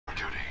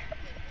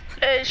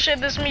Hey, shit,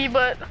 this me,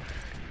 but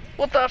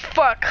what the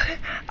fuck?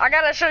 I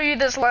gotta show you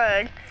this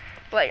lag.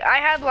 Like, I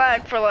had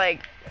lag for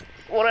like,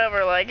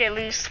 whatever, like at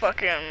least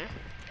fucking,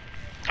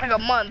 like a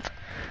month.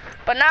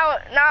 But now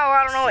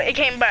I don't know, it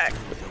came back.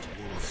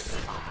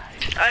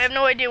 I have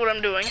no idea what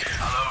I'm doing.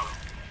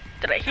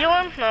 Did I heal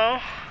him? No.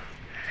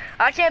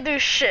 I can't do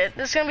shit.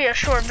 This is gonna be a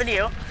short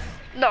video.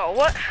 No,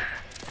 what?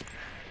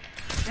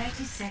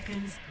 30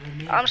 seconds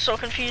remaining. I'm so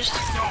confused.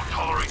 Don't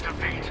tolerate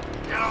defeat.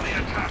 Get on the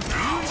attack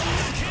now.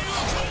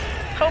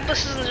 Hope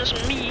this isn't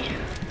just me.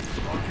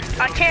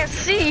 I can't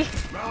see.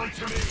 Rally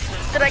to me.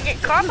 Did I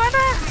get caught by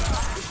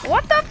that?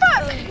 What the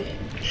fuck?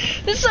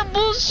 This is some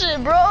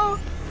bullshit, bro.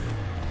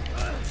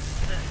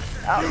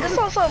 This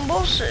is some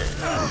bullshit.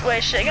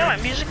 Wait, shit, I got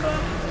my music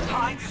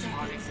on.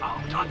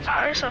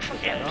 There's a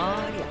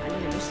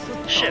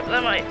fucking shit.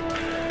 That might.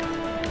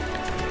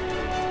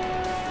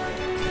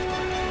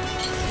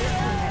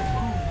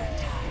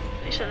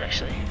 He said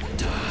actually.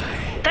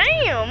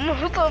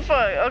 Damn! What the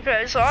fuck?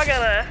 Okay, so I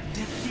gotta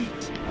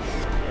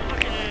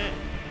fucking.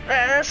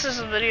 This is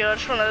a video. I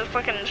just wanna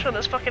fucking show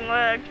this fucking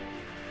lag.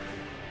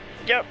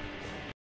 Yep.